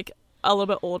to like a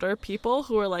little bit older people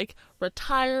who were like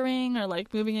retiring or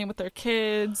like moving in with their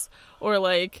kids or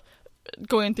like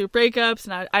going through breakups,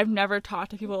 and I've never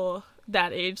talked to people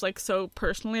that age like so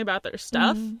personally about their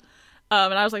stuff. And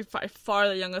I was like by far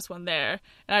the youngest one there,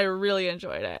 and I really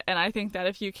enjoyed it. And I think that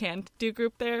if you can do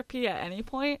group therapy at any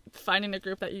point, finding a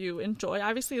group that you enjoy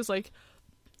obviously is like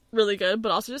really good,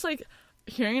 but also just like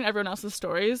hearing everyone else's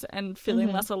stories and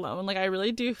feeling less alone. Like I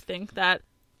really do think that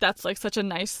that's like such a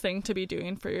nice thing to be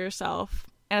doing for yourself.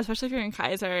 And especially if you're in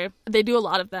Kaiser, they do a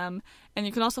lot of them. And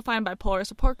you can also find bipolar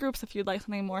support groups if you'd like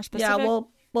something more specific. Yeah,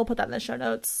 we'll put that in the show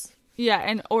notes. Yeah,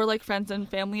 and or like friends and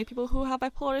family of people who have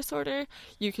bipolar disorder.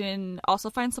 You can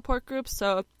also find support groups.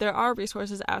 So there are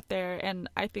resources out there, and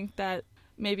I think that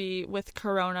maybe with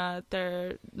Corona,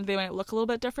 they might look a little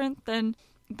bit different than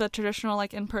the traditional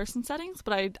like in-person settings.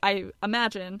 But I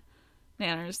imagine,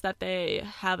 Nanners, that they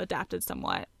have adapted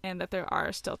somewhat, and that there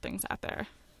are still things out there.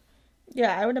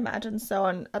 Yeah, I would imagine so.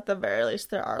 And at the very least,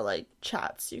 there are like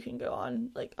chats you can go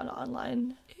on, like on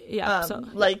online. Yeah,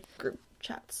 like group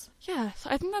chats. Yeah,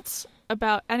 so I think that's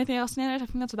about anything else, Nanners. I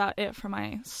think that's about it for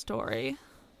my story.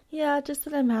 Yeah, just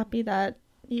that I'm happy that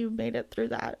you made it through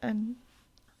that, and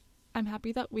I'm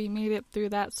happy that we made it through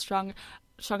that stronger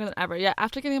than ever. Yeah,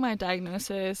 after getting my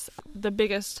diagnosis, the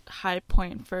biggest high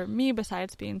point for me,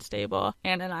 besides being stable,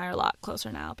 Anna and I are a lot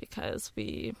closer now because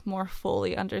we more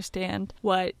fully understand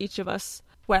what each of us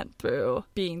went through,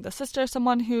 being the sister of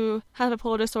someone who has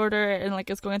bipolar disorder and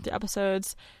like is going through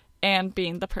episodes, and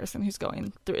being the person who's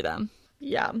going through them.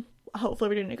 Yeah. Hopefully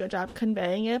we're doing a good job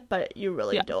conveying it, but you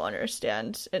really don't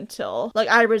understand until, like,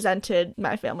 I resented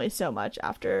my family so much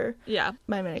after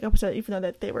my manic episode, even though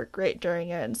that they were great during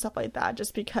it and stuff like that,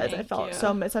 just because I felt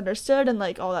so misunderstood and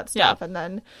like all that stuff. And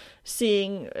then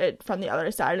seeing it from the other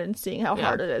side and seeing how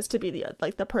hard it is to be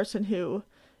the person who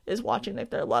is watching like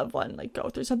their loved one like go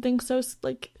through something so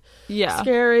like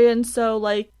scary and so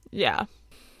like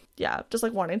just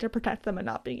like wanting to protect them and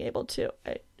not being able to.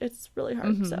 It's really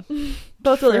hard. So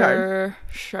both really hard.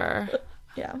 Sure.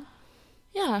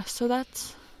 Yeah. So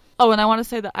that's. Oh, and I want to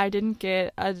say that I didn't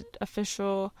get an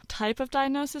official type of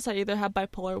diagnosis. I either have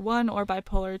bipolar 1 or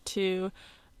bipolar 2.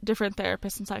 Different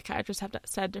therapists and psychiatrists have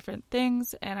said different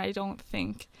things, and I don't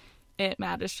think it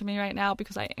matters to me right now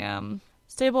because I am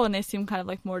stable, and they seem kind of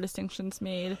like more distinctions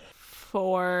made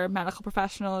for medical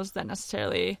professionals than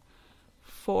necessarily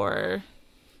for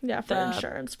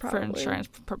insurance, probably. For insurance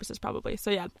purposes, probably.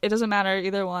 So yeah, it doesn't matter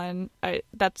either one.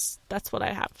 That's what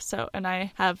I have. So, and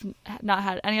I have not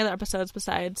had any other episodes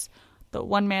besides the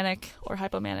one manic or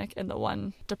hypomanic and the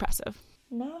one depressive.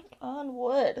 Knock on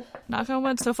wood. Knock on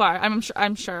wood. So far,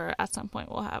 I'm sure at some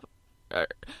point we'll have. I'm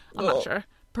not sure.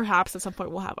 Perhaps at some point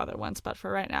we'll have other ones, but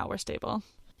for right now, we're stable.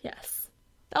 Yes.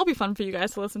 That'll be fun for you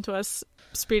guys to listen to us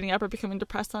speeding up or becoming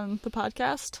depressed on the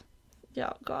podcast.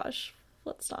 Yeah. Gosh.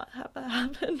 Let's not have that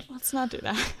happen. Let's not do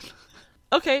that.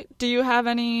 Okay, do you have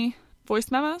any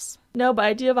voice memos? No, but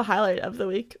I do have a highlight of the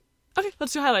week. Okay,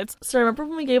 let's do highlights. So remember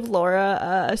when we gave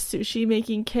Laura a sushi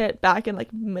making kit back in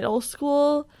like middle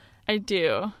school? I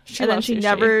do. And then she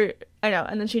never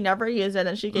used it, and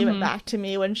then she gave it back to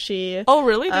me when she... Oh,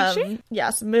 really? Did she?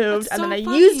 Yes, moved. That's and then I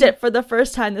used it for the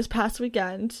first time this past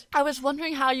weekend. I was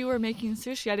wondering how you were making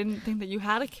sushi. I didn't think that you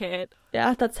had a kit.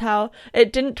 Yeah, that's how...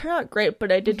 It didn't turn out great,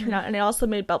 but I did turn out... And I also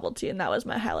made bubble tea, and that was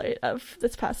my highlight of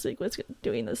this past week, was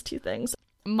doing those two things.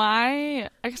 I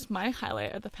guess my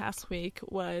highlight of the past week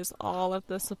was all of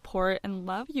the support and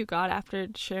love you got after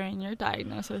sharing your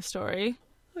diagnosis story.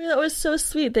 Yeah, that was so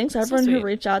sweet. Thanks to everyone who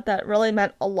reached out. That really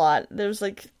meant a lot. There was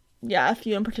a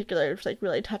few in particular which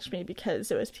really touched me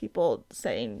because it was people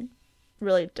saying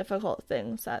really difficult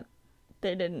things that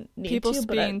they didn't need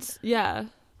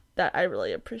that I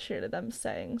really appreciated them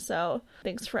saying. So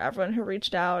thanks for everyone who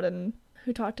reached out and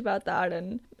who talked about that,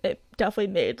 and it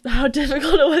definitely made how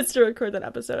difficult it was to record that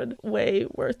episode way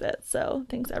worth it. So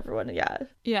thanks everyone. Yeah,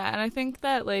 and I think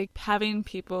that having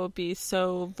people be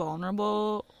so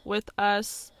vulnerable with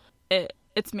us,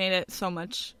 it's made it so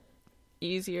much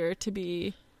easier to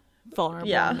be vulnerable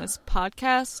in this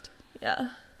podcast.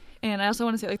 And I also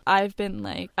want to say, I've been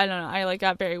I don't know, I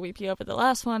got very weepy over the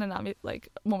last one, and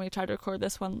when we tried to record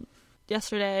this one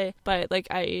yesterday, but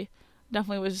I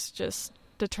definitely was just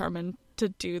determined to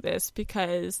do this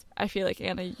because I feel like,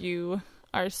 Anna, you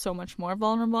are so much more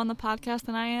vulnerable on the podcast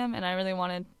than I am, and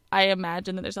I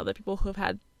imagine that there's other people who have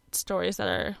had stories that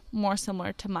are more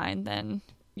similar to mine than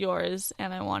yours,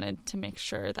 and I wanted to make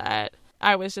sure that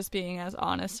I was just being as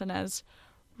honest and as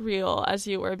real as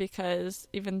you were, because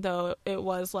even though it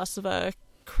was less of a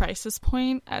crisis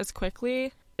point as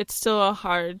quickly, it's still a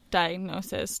hard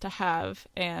diagnosis to have,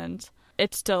 and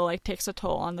it still like takes a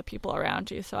toll on the people around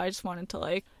you. So I just wanted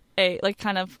to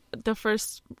kind of the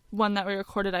first one that we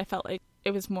recorded, I felt like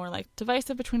it was more like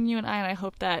divisive between you and I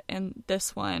hope that in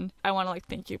this one I want to like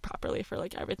thank you properly for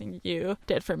like everything you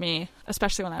did for me,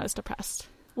 especially when I was depressed.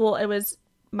 Well, it was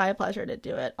my pleasure to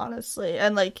do it, honestly,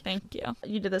 and like thank you.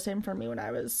 You did the same for me when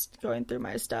I was going through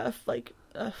my stuff. Like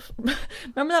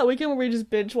remember that weekend where we just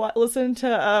binge listened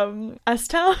to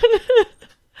S-Town?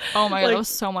 Oh my god, it was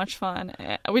so much fun.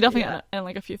 We definitely got in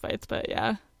like a few fights, but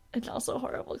yeah, it's also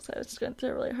horrible because I was just going through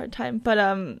a really hard time. But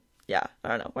yeah, I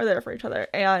don't know, we're there for each other.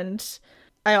 And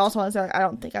I also want to say, like, I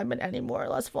don't think I've been any more or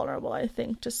less vulnerable. I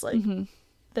think just like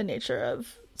the nature of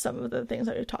some of the things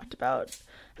that we've talked about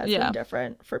has been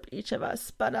different for each of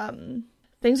us. But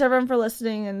thanks everyone for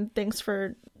listening, and thanks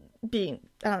for being,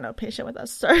 I don't know, patient with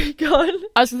us. Sorry, go on.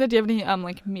 I was gonna say, do you have any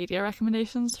like media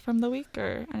recommendations from the week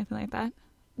or anything like that?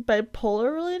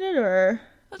 Bipolar related or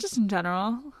just in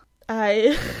general?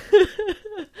 I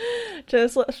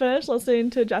just finished listening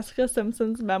to Jessica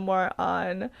Simpson's memoir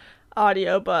on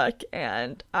audiobook,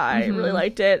 and I really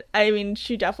liked it. I mean,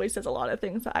 she definitely says a lot of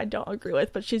things that I don't agree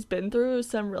with, but she's been through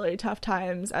some really tough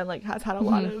times and like has had a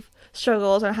lot of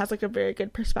struggles and has like a very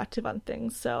good perspective on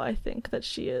things. So I think that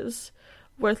she is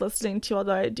worth listening to,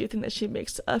 although I do think that she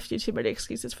makes a few too many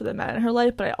excuses for the men in her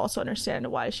life, but I also understand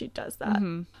why she does that.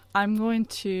 I'm going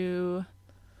to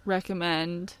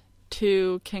recommend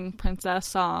 2 King Princess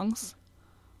songs.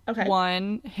 Okay.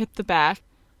 1, Hit the Back,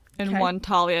 and 1,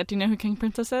 Talia. Do you know who King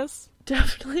Princess is?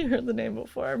 Definitely heard the name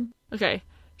before. Okay.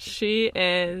 She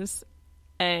is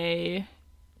a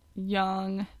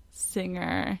young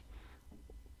singer,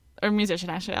 or musician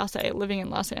actually, I'll say, living in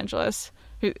Los Angeles.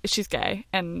 She's gay,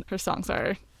 and her songs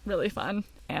are really fun,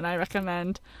 and I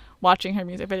recommend watching her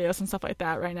music videos and stuff like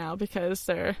that right now because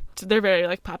they're very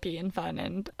like poppy and fun,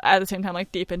 and at the same time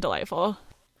like deep and delightful.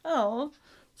 Oh,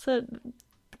 it's a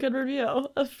good review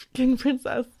of King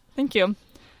Princess. Thank you.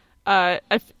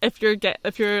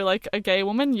 If you're like a gay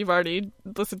woman, you've already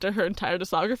listened to her entire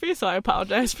discography, so I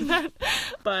apologize for that.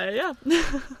 But yeah,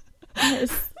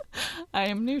 nice. I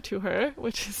am new to her,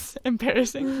 which is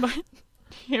embarrassing, but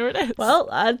here it is. Well,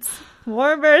 that's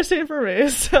more embarrassing for me,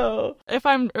 so. If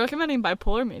I'm recommending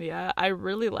bipolar media, I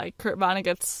really like Kurt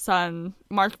Vonnegut's son,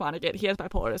 Mark Vonnegut. He has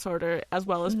bipolar disorder, as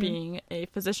well as being a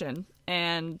physician,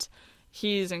 and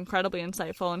he's incredibly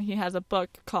insightful, and he has a book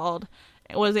called,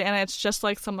 and it's just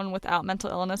like someone without mental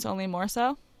illness, only more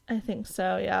so? I think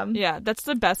so, yeah. Yeah, that's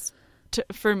the best,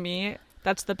 for me,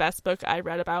 that's the best book I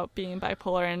read about being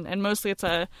bipolar, and mostly it's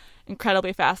a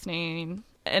incredibly fascinating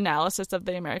analysis of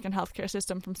the American healthcare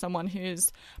system from someone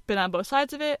who's been on both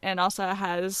sides of it and also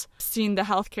has seen the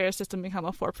healthcare system become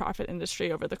a for-profit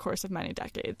industry over the course of many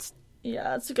decades. Yeah,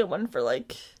 that's a good one for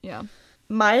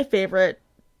my favorite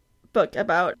book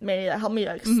about mania that helped me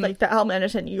that helped me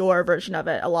understand your version of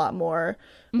it a lot more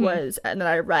was, and that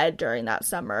I read during that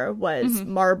summer, was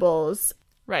Marbles,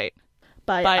 right,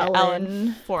 by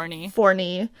Ellen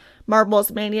Forney.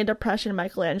 Marbles, Mania, Depression,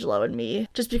 Michelangelo, and Me.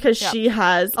 Just because she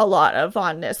has a lot of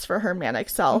fondness for her manic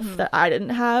self that I didn't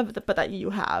have, but that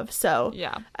you have. So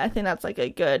I think that's like a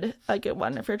good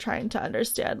one if you're trying to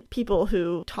understand people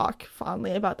who talk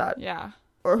fondly about that. Yeah.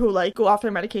 Or who like go off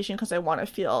their medication because they want to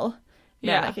feel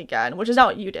manic again, which is not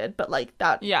what you did, but like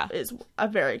that is a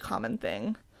very common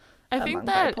thing. I think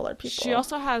that she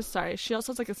also has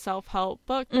like a self-help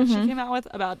book that she came out with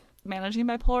about managing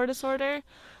bipolar disorder,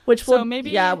 which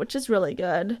is really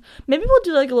good. Maybe we'll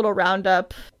do like a little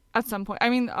roundup at some point. I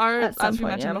mean, as we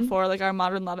mentioned before, like our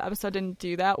Modern Love episode didn't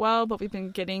do that well, but we've been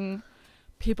getting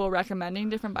people recommending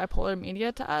different bipolar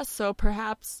media to us, so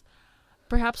perhaps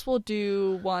we'll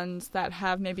do ones that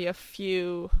have maybe a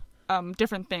few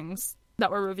different things that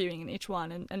we're reviewing in each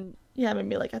one, and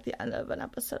maybe like at the end of an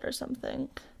episode or something.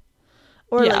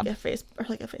 Or like a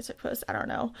Facebook post. I don't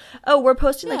know. Oh, we're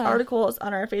posting like articles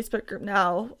on our Facebook group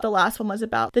now. The last one was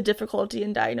about the difficulty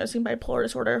in diagnosing bipolar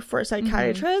disorder for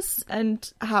psychiatrists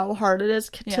and how hard it is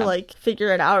to like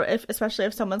figure it out, especially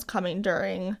if someone's coming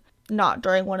not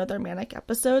during one of their manic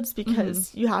episodes,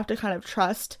 because you have to kind of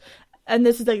trust. And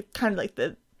this is like kind of like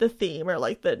the theme or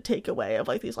like the takeaway of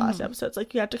like these last episodes.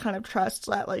 Like you have to kind of trust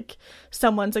that like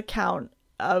someone's account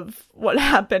of what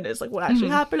happened is like what actually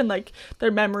happened, and like their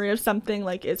memory of something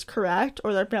like is correct,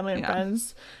 or their family and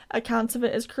friends accounts of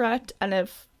it is correct. And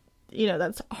if you know,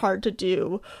 that's hard to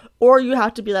do. Or you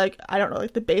have to be like, I don't know,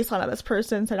 like the baseline of this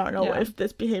person, so I don't know if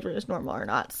this behavior is normal or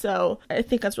not. So I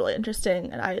think that's really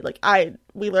interesting. And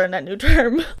we learned that new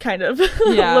term kind of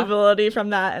livability from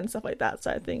that and stuff like that.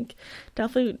 So I think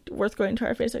definitely worth going to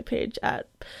our Facebook page at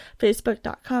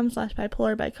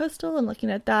facebook.com/bipolarbicoastal and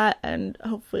looking at that and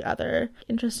hopefully other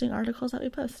interesting articles that we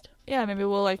post. Yeah, maybe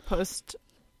we'll like post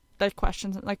like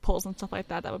questions and like polls and stuff like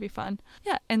that. That would be fun.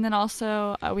 Yeah, and then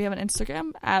also we have an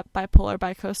Instagram at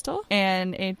bipolarbicoastal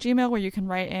and a Gmail where you can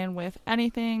write in with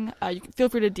anything. You can feel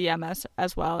free to DM us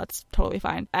as well. That's totally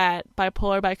fine at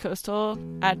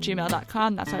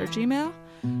bipolarbicoastal@gmail.com. That's our Gmail.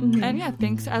 Mm-hmm. And yeah,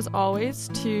 thanks as always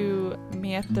to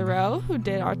Mia Thoreau, who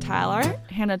did our tile art,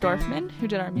 Hannah Dorfman, who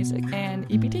did our music,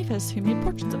 and E.B. Davis, who made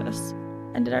portraits of us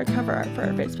and did our cover art for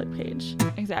our Facebook page.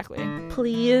 Exactly.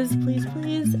 Please, please,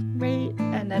 please rate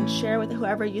and then share with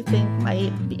whoever you think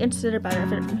might be interested or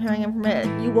benefit from hearing from it.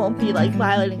 You won't be like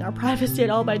violating our privacy at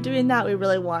all by doing that. We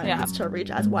really want this to reach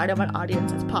as wide of an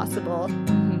audience as possible.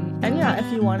 Mm-hmm. And yeah,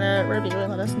 if you want to review and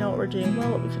let us know what we're doing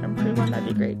well, what we can improve on, that'd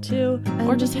be great too. And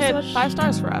or just hit 5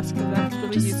 stars for us, because that's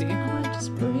really easy.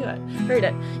 Just review it. Rate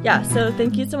it. Yeah, so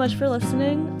thank you so much for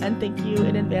listening, and thank you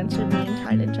in advance for being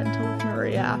kind and gentle with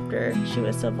Maria after she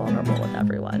was so vulnerable with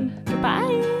everyone.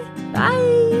 Goodbye.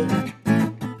 Bye.